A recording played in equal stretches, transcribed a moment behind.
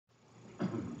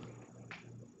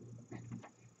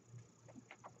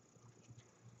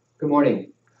Good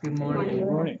morning. Good morning. Good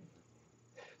morning.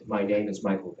 My name is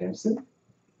Michael Benson,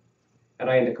 and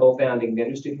I am the co-founding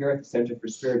minister here at the Center for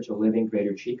Spiritual Living,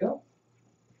 Greater Chico.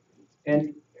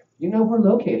 And you know, we're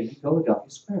located in Philadelphia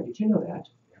Square. Did you know that?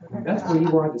 That's where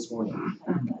you are this morning,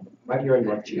 right here in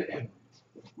North Chico.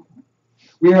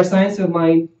 We are a Science of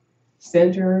Mind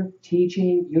center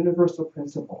teaching universal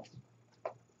principles.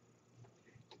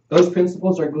 Those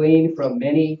principles are gleaned from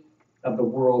many of the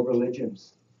world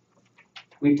religions.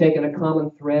 We've taken a common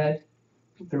thread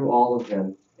through all of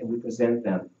them, and we present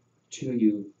them to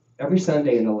you every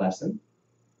Sunday in a lesson.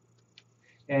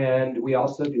 And we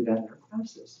also do that in our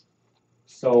classes.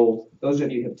 So those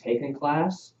of you who have taken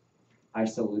class, I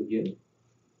salute you.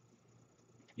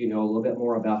 You know a little bit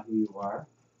more about who you are,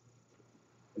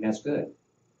 and that's good.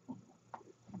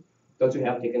 Those who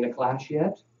haven't taken the class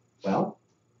yet, well,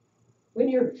 when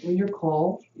you're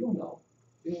called, you'll know.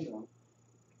 You'll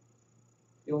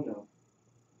know.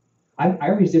 I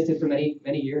resisted for many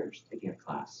years taking a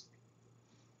class.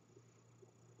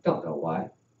 Don't know why.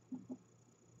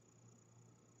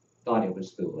 Thought it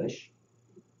was foolish.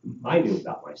 I knew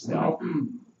about myself.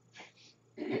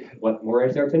 What more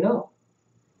is there to know?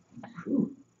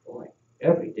 Whew, boy,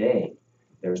 every day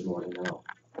there's more to know.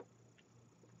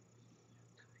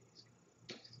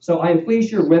 So I'm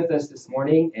pleased you're with us this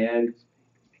morning, and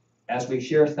as we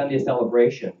share Sunday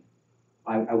celebration,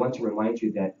 I want to remind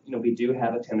you that we do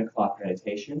have a 10 o'clock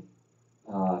meditation.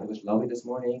 It was lovely this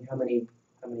morning. How many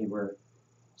were?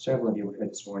 Several of you were here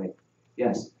this morning.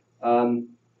 Yes.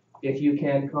 If you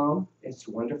can come, it's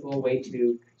a wonderful way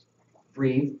to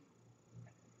breathe.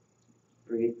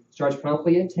 Breathe. Starts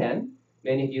promptly at 10.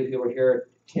 Many of you who were here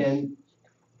at 10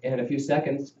 in a few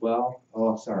seconds, well,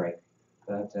 oh, sorry.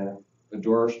 But the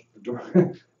door,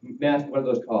 what are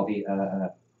those called?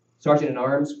 The sergeant at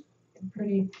arms,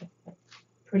 pretty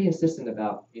insistent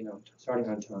about, starting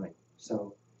on time.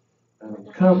 So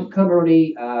come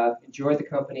early, enjoy the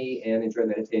company, and enjoy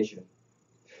meditation.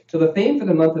 So the theme for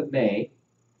the month of May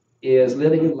is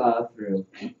living in love through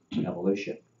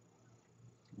evolution.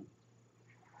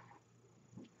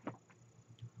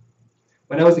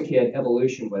 When I was a kid,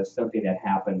 evolution was something that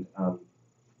happened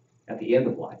at the end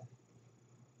of life,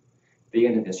 the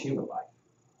end of this human life.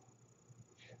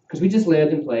 Because we just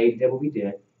lived and played, did what we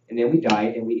did, and then we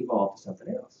died and we evolved to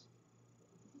something else.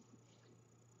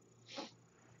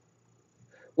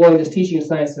 Well, in this teaching of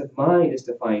Science of Mind is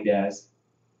defined as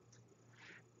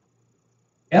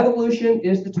evolution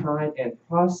is the time and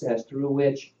process through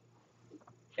which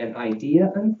an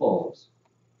idea unfolds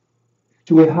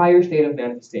to a higher state of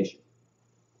manifestation.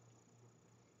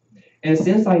 And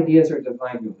since ideas are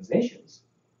divine realizations,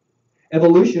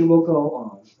 evolution will go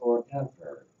on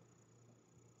forever.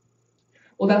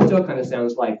 Well, that still kind of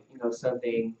sounds like,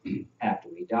 something after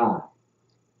we die.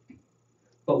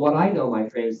 But what I know, my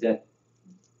friends, that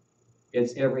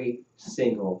it's every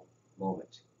single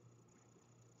moment.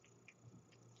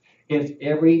 It's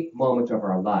every moment of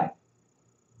our life.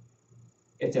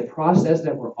 It's a process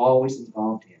that we're always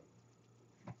involved in.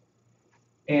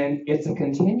 And it's a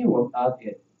continuum of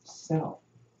itself.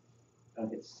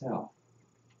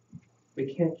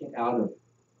 We can't get out of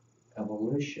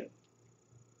evolution.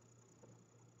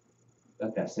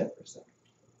 Let that sit for a second.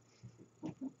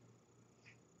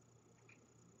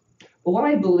 But what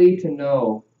I believe to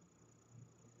know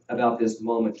about this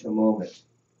moment-to-moment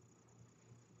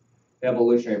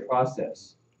evolutionary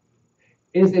process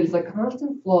is that it's a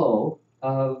constant flow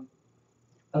of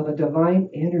a divine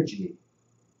energy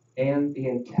and the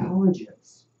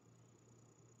intelligence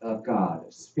of God,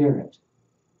 of Spirit,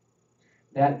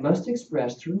 that must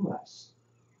express through us.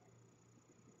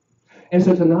 And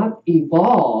so to not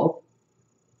evolve,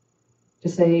 to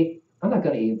say, I'm not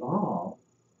going to evolve,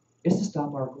 is to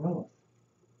stop our growth,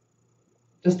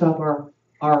 to stop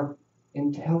our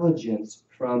intelligence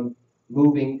from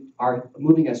moving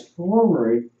us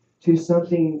forward to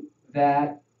something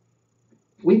that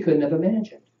we couldn't have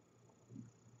imagined.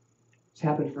 It's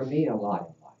happened for me a lot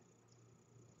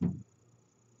in life.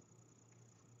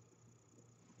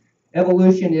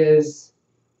 Evolution is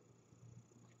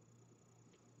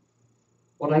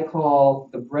what I call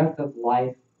the breath of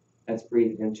life that's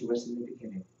breathed into us in the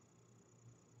beginning.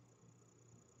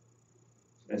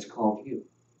 It's called you.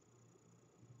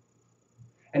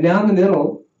 And now in the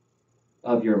middle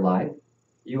of your life,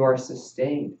 you are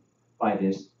sustained by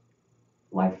this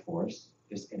life force,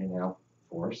 this in and out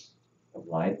force of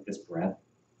life, this breath,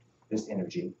 this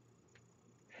energy.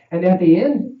 And at the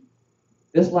end,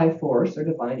 this life force or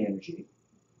divine energy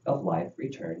of life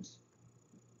returns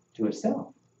to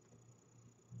itself.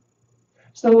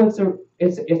 So it's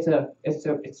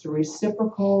a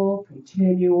reciprocal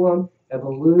continuum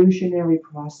evolutionary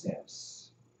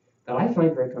process that I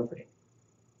find very comforting.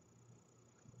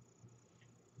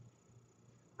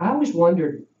 I always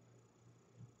wondered,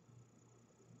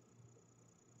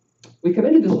 we come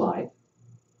into this life,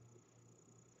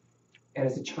 and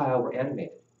as a child, we're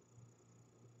animated.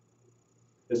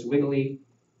 This wiggly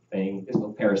thing, this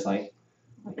little parasite,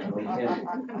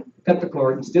 and cut the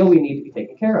cord, and still we need to be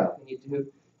taken care of. We need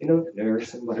to,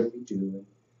 nurse and whatever we do, and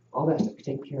all that stuff be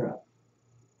taken care of.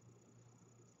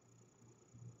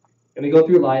 And we go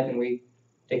through life and we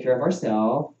take care of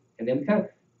ourselves, and then we kind of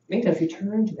make us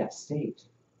return to that state.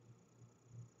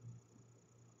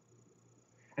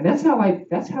 And that's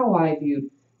how I viewed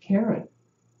Karen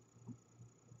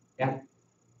at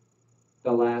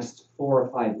the last 4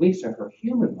 or 5 weeks of her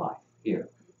human life here.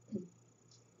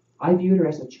 I viewed her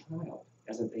as a child,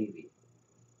 as a baby.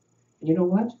 And you know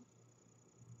what?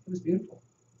 It was beautiful.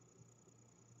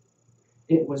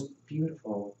 It was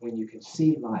beautiful when you can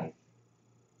see life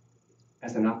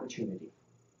as an opportunity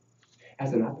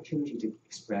to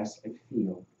express and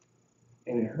feel,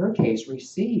 and in her case,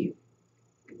 receive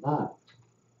love.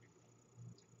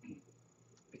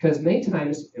 Because many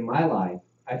times in my life,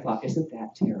 I thought, isn't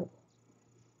that terrible?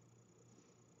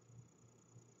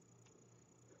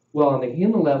 Well, on the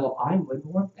human level, I wouldn't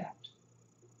want that.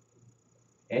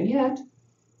 And yet,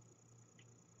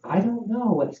 I don't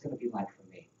know what it's going to be like for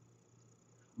me.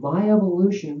 My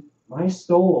evolution, my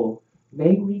soul,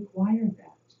 may require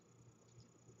that.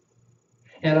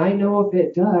 And I know if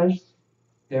it does,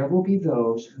 there will be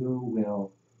those who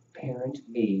will parent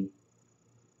me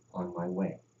on my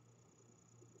way.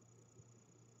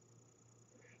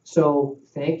 So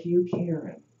thank you,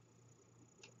 Karen,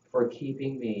 for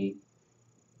keeping me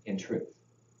in truth,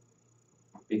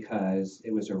 because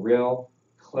it was a real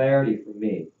clarity for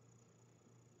me.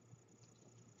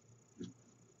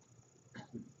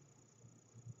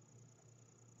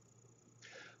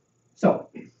 So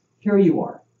here you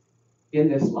are in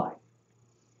this life,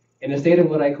 in a state of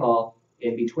what I call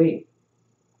in between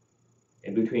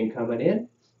coming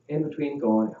in between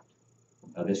going out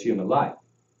of this human life.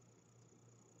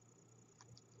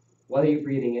 What are you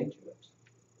breathing into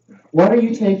it? What are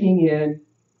you taking in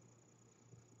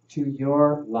to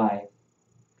your life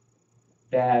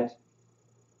that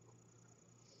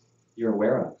you're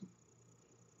aware of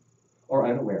or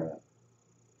unaware of?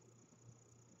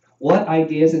 What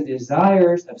ideas and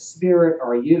desires of spirit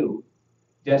are you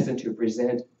destined to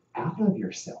present out of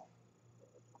yourself?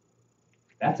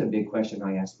 That's a big question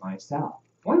I ask myself.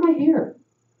 Why am I here?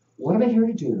 What am I here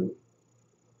to do?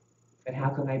 And how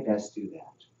can I best do that?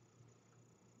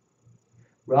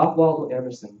 Ralph Waldo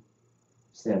Emerson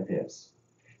said this: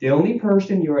 the only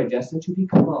person you are destined to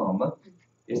become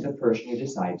is the person you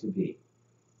decide to be.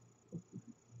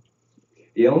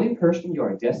 The only person you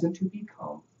are destined to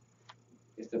become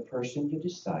is the person you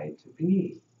decide to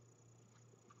be.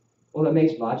 Well, it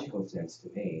makes logical sense to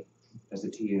me. Does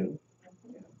it to you?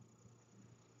 Yeah.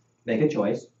 Make a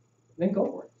choice, then go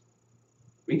for it.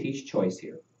 We teach choice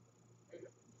here.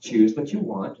 Choose what you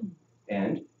want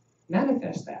and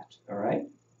manifest that, all right?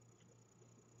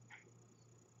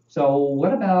 So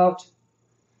what about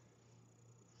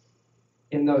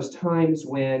in those times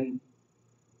when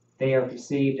they are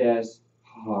perceived as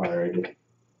hard,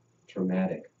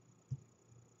 traumatic?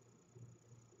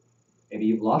 Maybe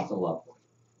you've lost a loved one.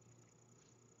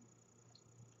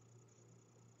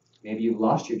 Maybe you've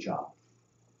lost your job.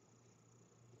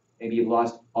 Maybe you've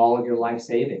lost all of your life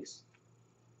savings.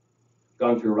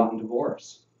 Gone through a rotten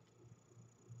divorce.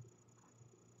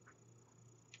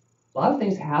 A lot of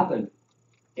things happen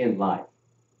in life.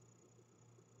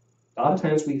 A lot of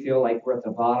times we feel like we're at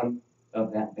the bottom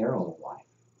of that barrel of life.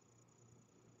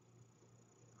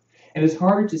 And it's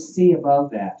hard to see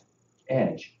above that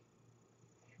edge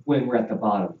when we're at the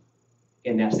bottom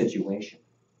in that situation.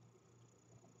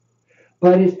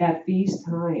 But it's at these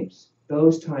times,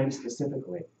 those times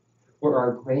specifically, where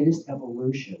our greatest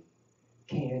evolution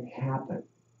can happen.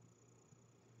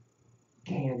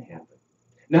 Can happen.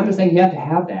 Now I'm not saying you have to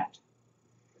have that,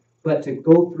 but to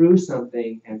go through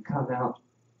something and come out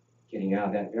getting out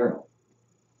of that barrel,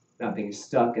 not being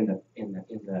stuck in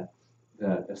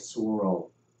the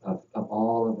swirl of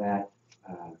all of that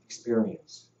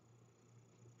experience.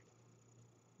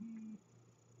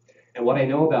 And what I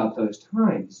know about those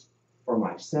times for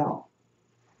myself,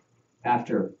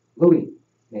 after Louis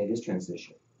made his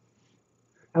transition,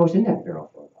 I was in that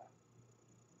barrel for a while.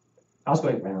 I was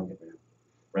going round and round,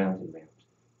 round and round,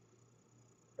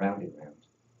 round and round.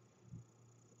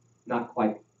 Not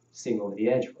quite seeing over the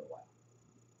edge for a while.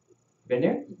 Been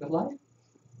there with life?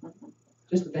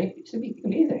 Just to think, it should be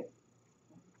amazing.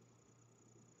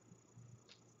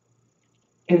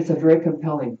 And it's a very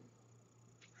compelling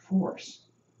force,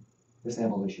 this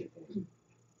evolution thing.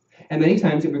 And many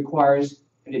times it requires,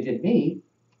 and it did me,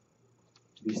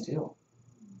 to be still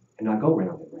and not go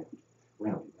round and round,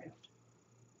 round and round.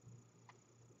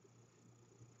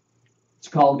 It's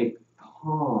called to be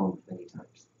calm many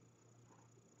times,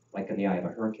 like in the eye of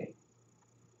a hurricane,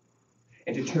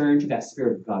 and to turn to that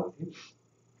Spirit of God within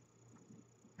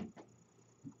you.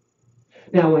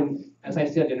 Now, as I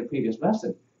said in a previous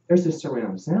lesson, there's this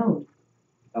surround sound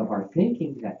of our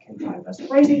thinking that can drive us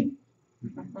crazy.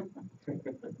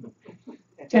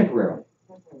 Temporarily.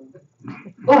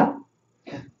 But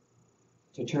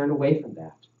to turn away from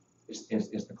that is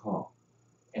the call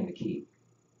and the key.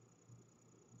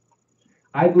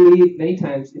 I believe many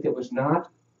times if it was not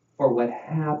for what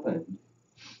happened,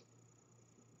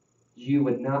 you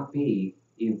would not be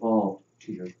evolved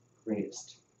to your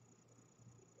greatest.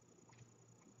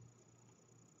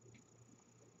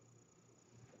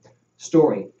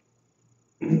 Story,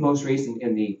 most recent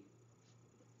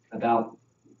about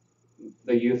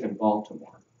the youth in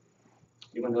Baltimore.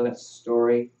 You want to know that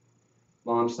story?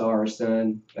 Mom saw her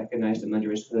son, recognized him under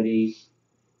his hoodie,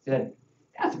 said,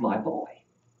 "That's my boy."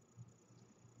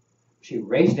 She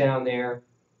raced down there,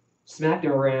 smacked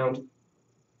him around.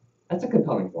 That's a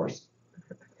compelling force.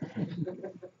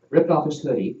 Ripped off his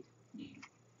hoodie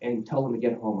and told him to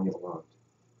get home when he belonged.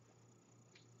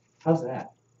 How's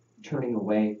that? Turning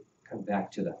away, come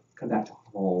back to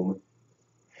home.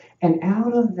 And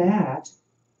out of that,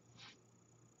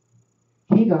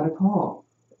 he got a call.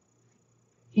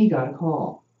 He got a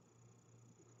call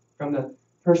from the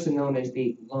person known as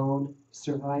the lone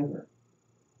survivor.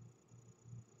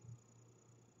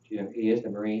 Do you know who he is, the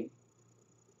Marine?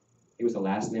 He was the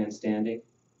last man standing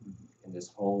in this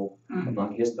hole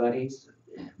among his buddies.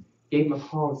 Gave him a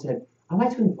call and said, "I'd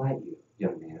like to invite you,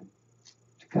 young man,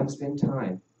 to come spend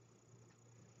time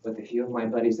with a few of my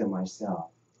buddies and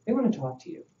myself. They want to talk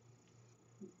to you."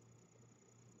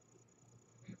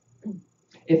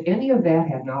 If any of that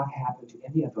had not happened to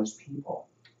any of those people,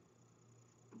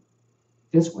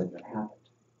 this wouldn't have happened.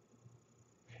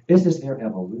 This is their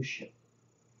evolution.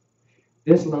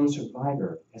 This lone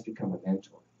survivor has become a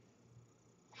mentor.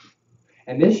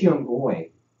 And this young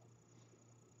boy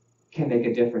can make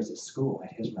a difference at school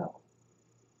at his level,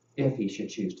 if he should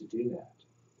choose to do that.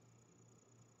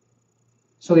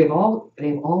 So they've all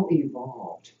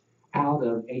evolved out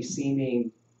of a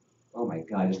seeming, oh my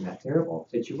God, isn't that terrible,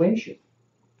 situation.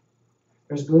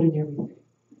 There's good in everything.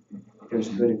 There's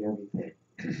good in everything.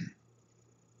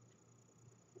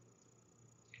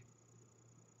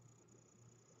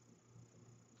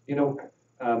 You know,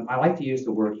 I like to use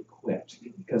the word equipped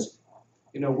because,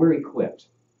 we're equipped,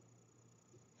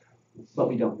 but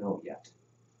we don't know it yet.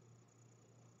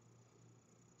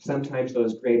 Sometimes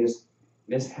those greatest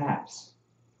mishaps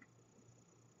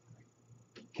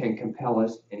can compel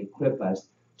us and equip us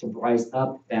to rise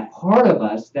up that part of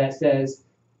us that says,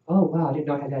 "Oh, wow, I didn't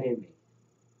know I had that in me.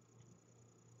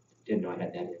 Didn't know I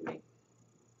had that in me."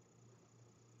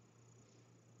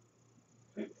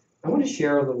 I want to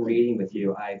share a little reading with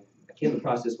you. I came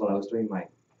across this while I was doing my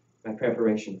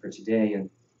preparation for today, and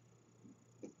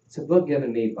it's a book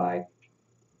given me by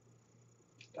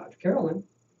Dr. Carolyn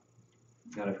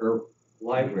out of her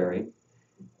library.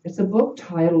 It's a book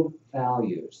titled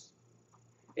Values,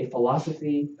 A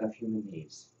Philosophy of Human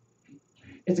Needs.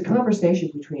 It's a conversation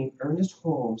between Ernest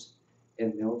Holmes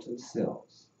and Milton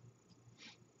Sills.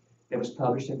 It was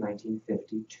published in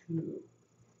 1952.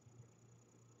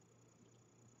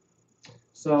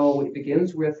 So it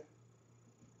begins with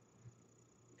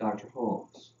Dr.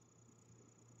 Holmes.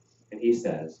 And he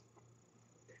says,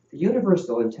 "The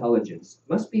universal intelligence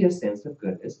must be a sense of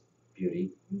goodness,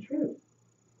 beauty, and truth."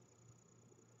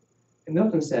 And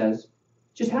Milton says,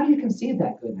 "Just how do you conceive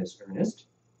that goodness, Ernest?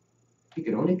 You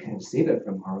can only conceive it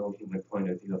from our own human point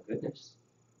of view of goodness."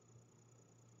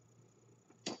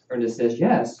 Ernest says,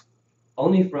 "Yes,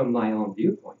 only from my own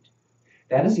viewpoint.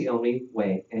 That is the only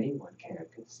way anyone can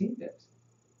conceive it."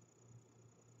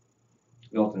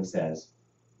 Milton says,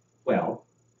 "Well,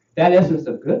 that essence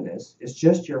of goodness is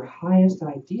just your highest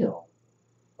ideal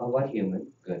of what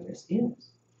human goodness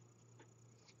is."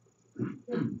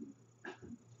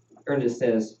 Ernest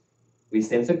says, "We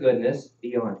sense a goodness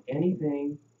beyond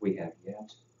anything we have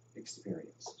yet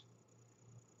experienced."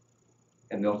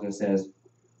 And Milton says,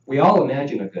 "We all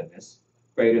imagine a goodness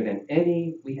greater than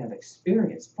any we have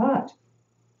experienced, but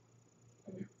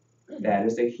that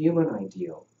is a human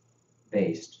ideal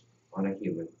based on a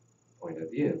human point of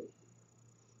view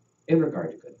in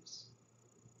regard to goodness."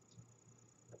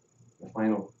 The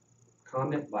final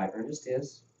comment by Ernest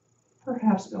is,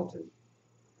 "Perhaps, Milton,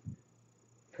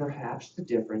 Perhaps the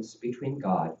difference between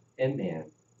God and man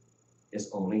is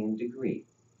only in degree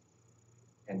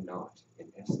and not in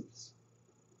essence.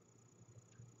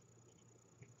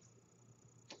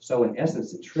 So in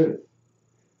essence and truth,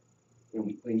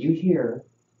 when you hear,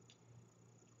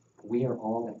 we are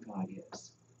all that God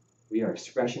is, we are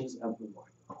expressions of the one.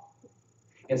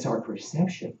 It's our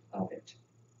perception of it.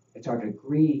 It's our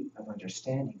degree of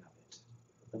understanding of it.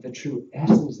 But the true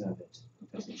essence of it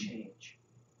doesn't change.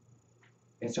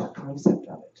 It's our concept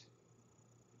of it.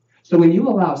 So when you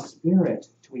allow Spirit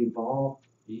to evolve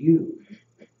you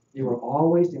are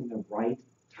always in the right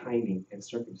timing and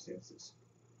circumstances.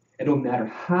 And no matter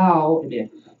how it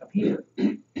may appear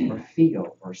or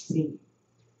feel or seem,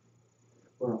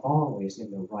 we're always in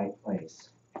the right place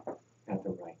at the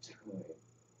right time.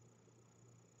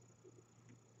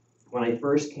 When I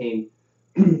first came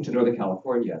to Northern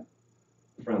California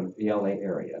from the LA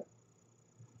area,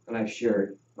 and I've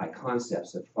shared my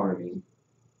concepts of farming,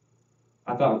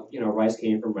 I thought, rice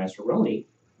came from Rice-A-Roni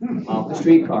off the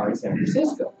streetcar in San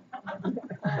Francisco.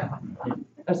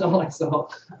 That's all I saw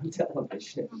on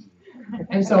television.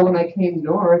 And so when I came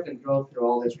north and drove through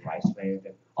all this rice land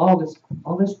and all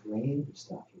this grain and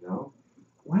stuff,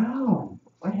 wow,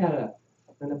 I had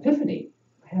an epiphany.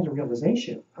 I had a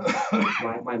realization.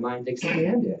 My mind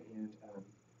expanded,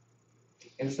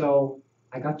 and so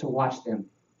I got to watch them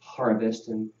harvest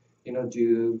and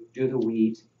do the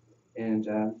wheat, and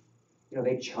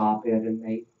they chop it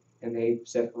and they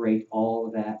separate all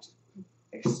of that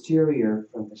exterior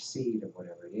from the seed of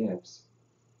whatever it is.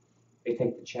 They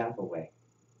take the chaff away.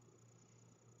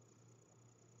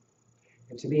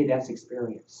 And to me, that's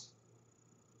experience.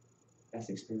 That's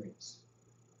experience.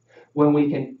 When we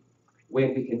can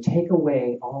take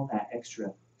away all that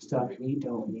extra stuff we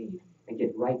don't need and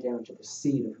get right down to the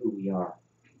seed of who we are.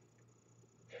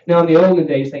 Now, in the olden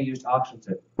days, they used oxen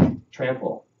to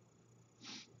trample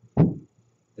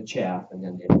the chaff and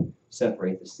then they'd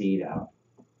separate the seed out.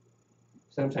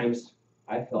 Sometimes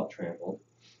I felt trampled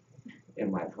in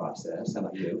my process. How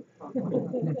about you?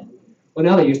 Well,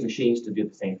 now they use machines to do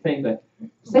the same thing, but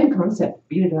same concept.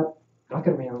 Beat it up, knock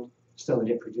it around, so that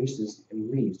it produces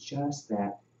and leaves just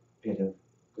that bit of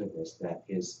goodness that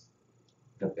is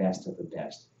the best of the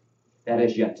best. That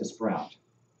is yet to sprout.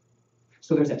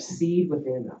 So there's that seed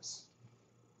within us.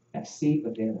 That seed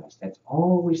within us that's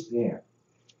always there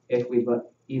if we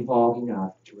evolve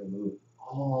enough to remove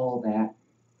all that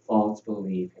false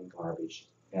belief and garbage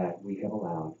that we have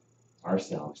allowed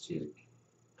ourselves to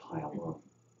pile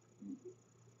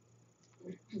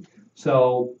on.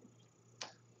 So,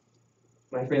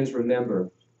 my friends,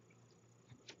 remember,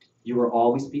 you are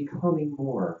always becoming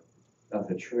more of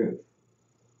the truth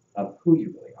of who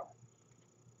you really are.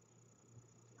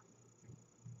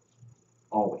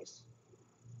 Always.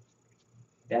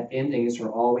 That endings are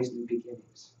always new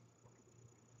beginnings.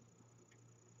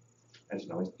 That's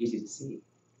not always easy to see.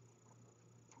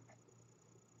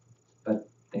 But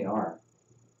they are.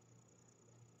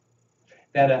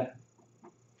 That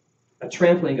a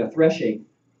trampling, a threshing,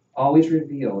 always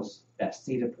reveals that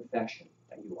seed of perfection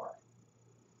that you are.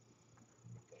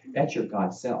 That's your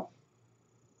God self.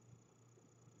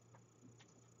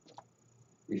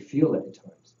 We feel it at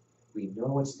times. We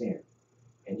know it's there.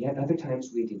 And yet other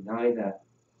times we deny that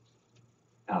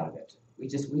out of it. We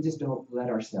just don't let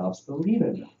ourselves believe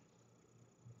it enough.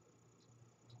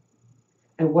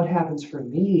 And what happens for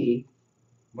me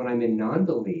when I'm in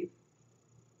non-belief,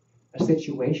 a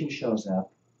situation shows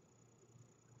up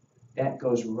that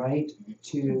goes right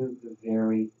to the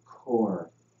very core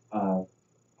of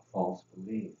a false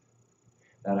belief.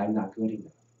 That I'm not good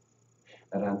enough.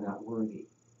 That I'm not worthy.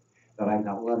 That I'm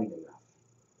not loving enough.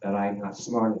 That I'm not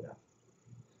smart enough.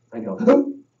 I go,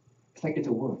 it's like it's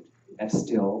a wound that's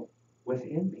still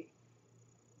within me.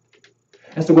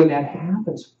 And so when that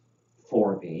happens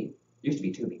for me, used to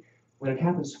be to me, when it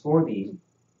happens for me,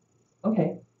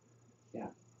 okay, yeah,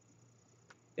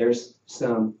 there's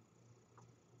some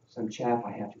chaff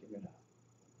I have to get rid of.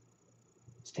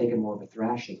 It's taken more of a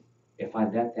thrashing. If I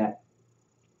let that,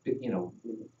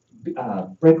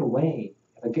 break away,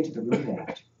 if I get to the root of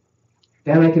that,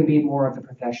 then I can be more of the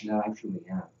perfection that I truly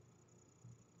am.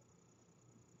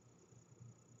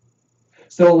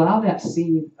 So allow that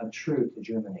seed of truth to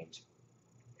germinate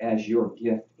as your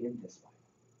gift in this life.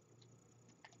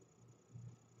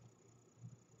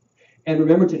 And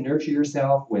remember to nurture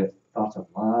yourself with thoughts of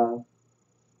love.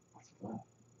 Thoughts of love.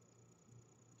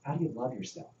 How do you love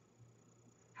yourself?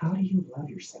 How do you love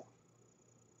yourself?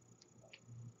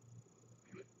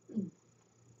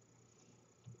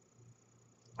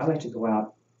 I like to go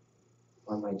out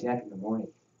on my deck in the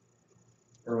morning,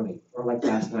 early, or like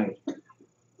last night.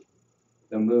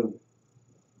 the moon.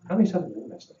 How many saw the moon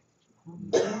last night?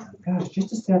 Gosh, just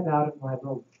to step out of my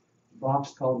little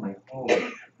box called my home,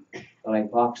 that I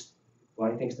boxed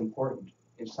what I think is important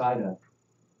inside of.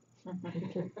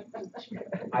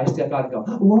 I step out and go,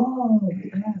 whoa, look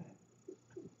at that.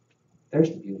 There's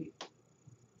the beauty.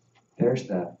 There's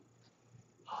the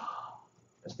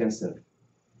sense of,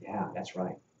 yeah, that's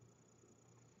right.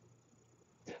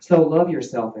 So love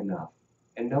yourself enough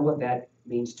and know what that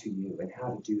means to you and how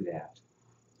to do that.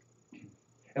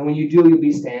 And when you do, you'll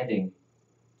be standing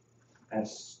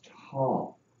as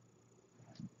tall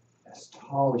as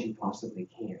you possibly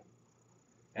can,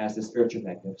 as the spiritual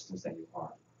magnificence that you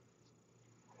are.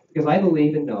 Because I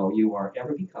believe and know you are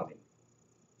ever becoming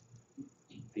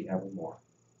the evermore,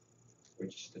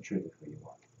 which is the truth of who you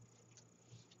are.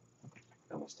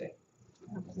 Namaste.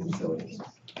 So it is.